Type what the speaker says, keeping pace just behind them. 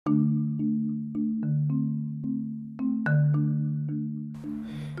Hey,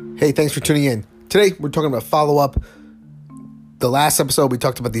 thanks for tuning in. Today, we're talking about follow-up. The last episode, we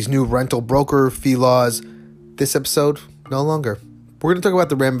talked about these new rental broker fee laws. This episode, no longer. We're going to talk about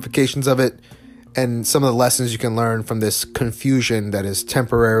the ramifications of it and some of the lessons you can learn from this confusion that is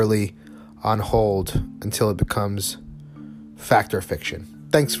temporarily on hold until it becomes fact or fiction.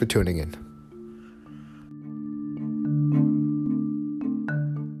 Thanks for tuning in.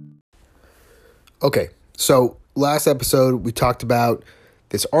 Okay, so last episode, we talked about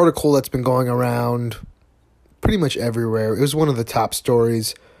this article that's been going around pretty much everywhere. It was one of the top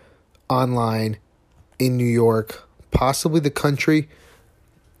stories online in New York, possibly the country.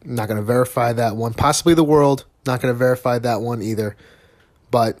 I'm not going to verify that one. Possibly the world. Not going to verify that one either.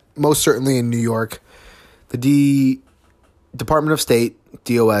 But most certainly in New York, the Department of State,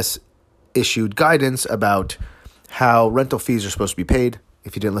 DOS, issued guidance about how rental fees are supposed to be paid.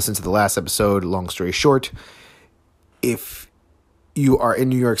 If you didn't listen to the last episode, long story short, if you are in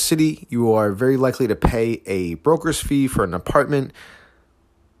New York City, you are very likely to pay a broker's fee for an apartment,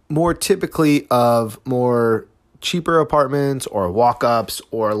 more typically of more cheaper apartments or walk-ups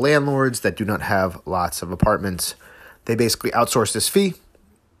or landlords that do not have lots of apartments. They basically outsource this fee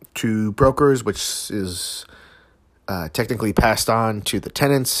to brokers, which is technically passed on to the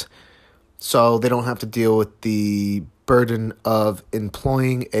tenants, so they don't have to deal with the burden of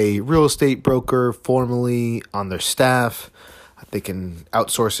employing a real estate broker formally on their staff. They can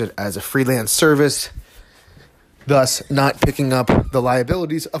outsource it as a freelance service, thus not picking up the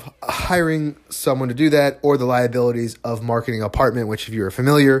liabilities of hiring someone to do that or the liabilities of marketing an apartment, which if you're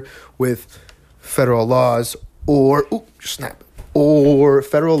familiar with federal laws or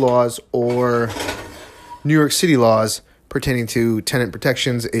federal laws or New York City laws pertaining to tenant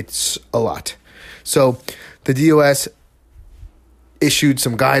protections, it's a lot. So the DOS issued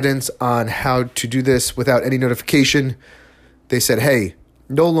some guidance on how to do this without any notification. They said, hey,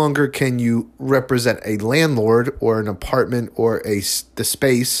 no longer can you represent a landlord or an apartment or the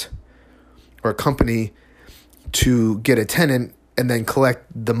space or a company to get a tenant and then collect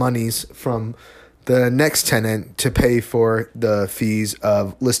the monies from the next tenant to pay for the fees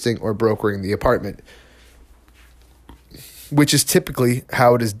of listing or brokering the apartment, which is typically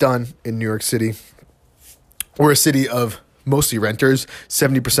how it is done in New York City. We're a city of mostly renters.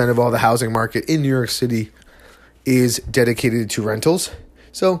 70% of all the housing market in New York City is dedicated to rentals.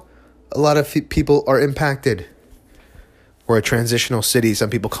 So a lot of people are impacted. We're a transitional city. Some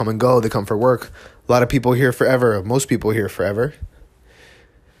people come and go. They come for work. A lot of people here forever. Most people here forever.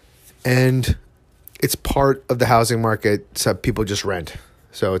 And it's part of the housing market. So people just rent.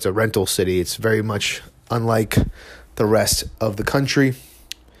 So it's a rental city. It's very much unlike the rest of the country.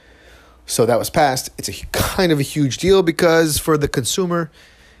 So that was passed. It's a kind of a huge deal because for the consumer,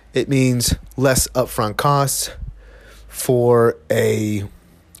 it means less upfront costs. For a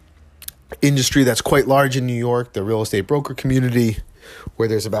industry that's quite large in New York, the real estate broker community, where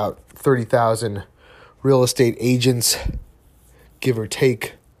there's about 30,000 real estate agents, give or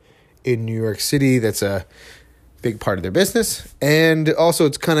take, in New York City. That's a big part of their business. And also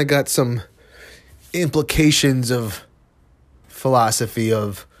it's kind of got some implications of philosophy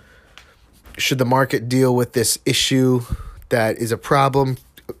of should the market deal with this issue that is a problem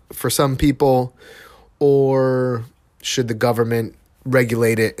for some people, or should the government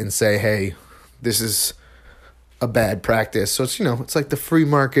regulate it and say, hey, this is a bad practice? So it's, it's like the free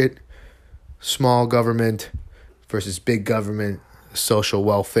market, small government versus big government, social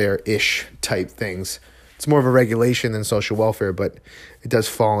welfare-ish type things. It's more of a regulation than social welfare, but it does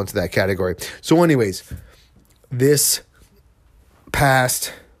fall into that category. So anyways, this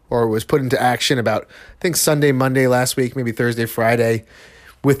passed or was put into action about, I think, Sunday, Monday last week, maybe Thursday, Friday.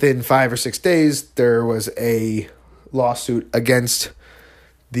 Within 5 or 6 days, there was a lawsuit against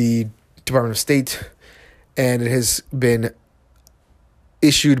the Department of State, and it has been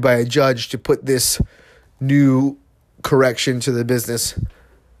issued by a judge to put this new correction to the business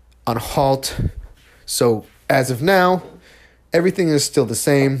on halt. So as of now, everything is still the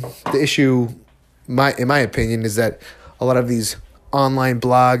same. The issue, in my opinion, is that a lot of these online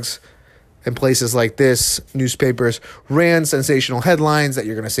blogs and places like this, newspapers, ran sensational headlines that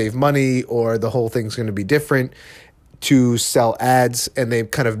you're going to save money or the whole thing's going to be different to sell ads, and they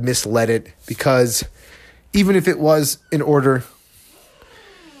kind of misled it because even if it was in order,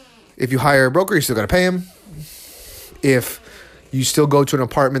 if you hire a broker, you still got to pay him. If you still go to an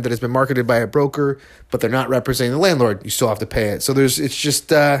apartment that has been marketed by a broker, but they're not representing the landlord, you still have to pay it. So there's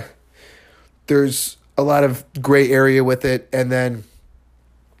a lot of gray area with it. And then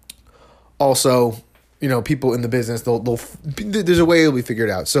also people in the business, there's a way it'll be figured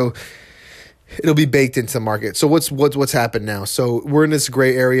out. So it'll be baked into the market. So what's happened now? So we're in this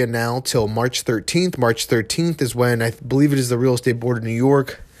gray area now till March 13th. March 13th is when I believe it is the Real Estate Board of New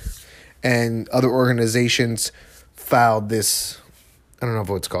York and other organizations filed this, I don't know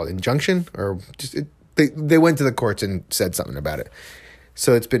what it's called, injunction, or just they went to the courts and said something about it.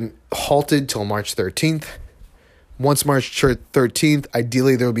 So it's been halted till March 13th. Once March 13th,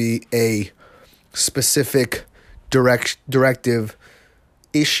 ideally there'll be a specific directive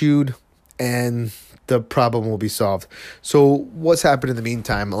issued and the problem will be solved. So what's happened in the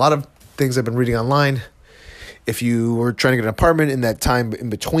meantime? A lot of things I've been reading online. If you were trying to get an apartment in that time in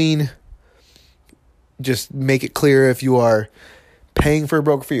between, just make it clear if you are paying for a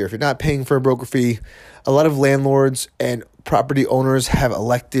broker fee or if you're not paying for a broker fee. A lot of landlords and property owners have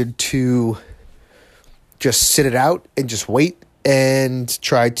elected to just sit it out and just wait and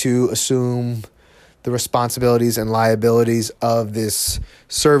try to assume the responsibilities and liabilities of this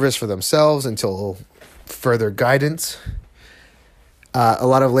service for themselves until further guidance. A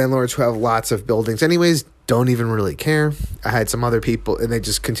lot of landlords who have lots of buildings anyways don't even really care. I had some other people and they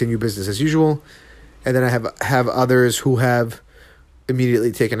just continue business as usual. And then I have others who have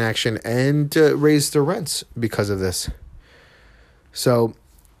immediately taken action and raised their rents because of this. So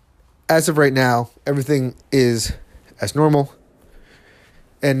as of right now, everything is as normal.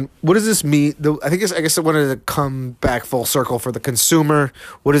 And what does this mean? I guess I wanted to come back full circle for the consumer.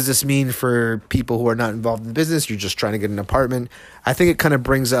 What does this mean for people who are not involved in the business? You're just trying to get an apartment. I think it kind of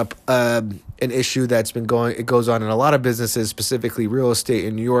brings up an issue that's been it goes on in a lot of businesses, specifically real estate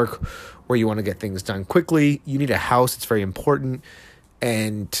in New York, where you want to get things done quickly. You need a house. It's very important.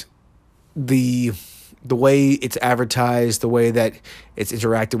 And the way it's advertised, the way that it's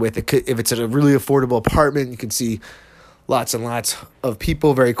interacted with, if it's a really affordable apartment, you can see lots and lots of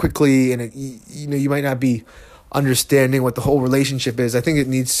people very quickly, and you might not be understanding what the whole relationship is. I think it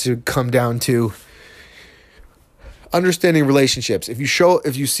needs to come down to understanding relationships. If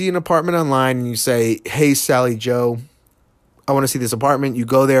you see an apartment online and you say, "Hey, Sally Joe, I want to see this apartment," you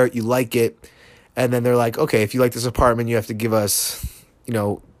go there, you like it, and then they're like, "Okay, if you like this apartment, you have to give us,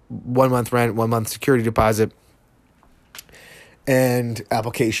 1 month rent, 1 month security deposit, and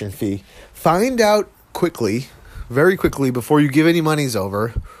application fee." Find out quickly. Very quickly, before you give any monies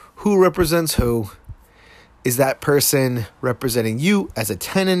over, who represents who. Is that person representing you as a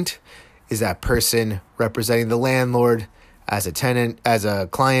tenant? Is that person representing the landlord as a tenant, as a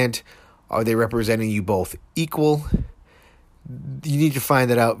client? Are they representing you both equal? You need to find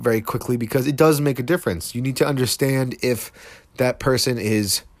that out very quickly because it does make a difference. You need to understand if that person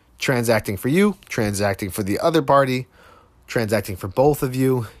is transacting for you, transacting for the other party, transacting for both of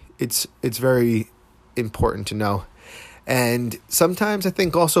you. It's very important to know. And sometimes I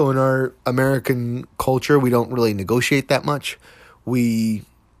think also in our American culture, we don't really negotiate that much. We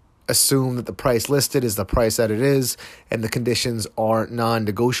assume that the price listed is the price that it is, and the conditions are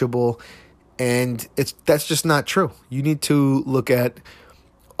non-negotiable. And that's just not true. You need to look at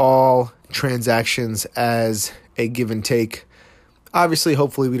all transactions as a give and take. Obviously,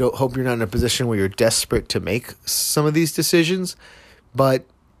 hopefully, we don't hope you're not in a position where you're desperate to make some of these decisions. But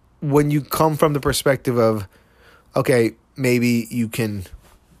when you come from the perspective of, okay, maybe you can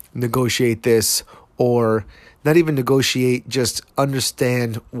negotiate this, or not even negotiate, just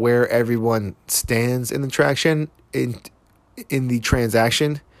understand where everyone stands in the in the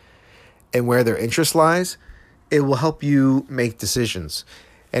transaction and where their interest lies, it will help you make decisions.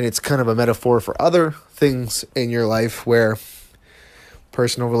 And it's kind of a metaphor for other things in your life where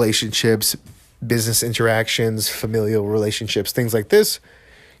personal relationships, business interactions, familial relationships, things like this,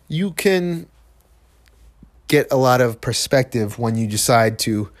 you can get a lot of perspective when you decide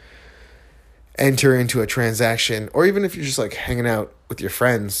to enter into a transaction, or even if you're just like hanging out with your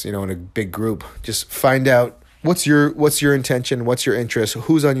friends, in a big group. Just find out what's your intention, what's your interest,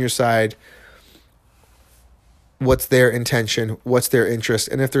 who's on your side, what's their intention, what's their interest,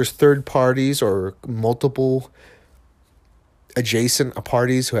 and if there's third parties or multiple adjacent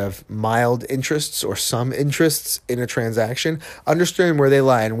parties who have mild interests or some interests in a transaction, understand where they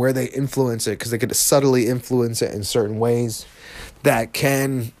lie and where they influence it, because they could subtly influence it in certain ways that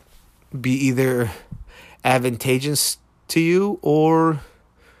can be either advantageous to you or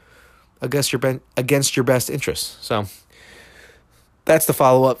against your best interests. So that's the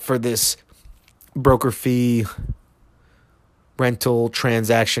follow-up for this broker fee rental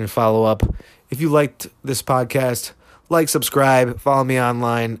transaction follow-up. If you liked this podcast, like, subscribe, follow me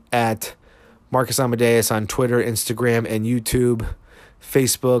online at Marcus Amadeus on Twitter, Instagram, and YouTube.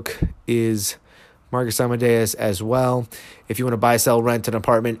 Facebook is Marcus Amadeus as well. If you want to buy, sell, rent an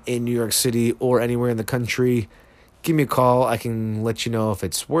apartment in New York City or anywhere in the country, give me a call. I can let you know if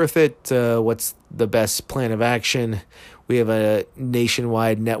it's worth it, what's the best plan of action. We have a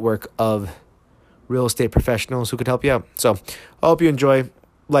nationwide network of real estate professionals who could help you out. So I hope you enjoy.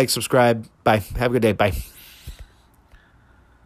 Like, subscribe. Bye. Have a good day. Bye.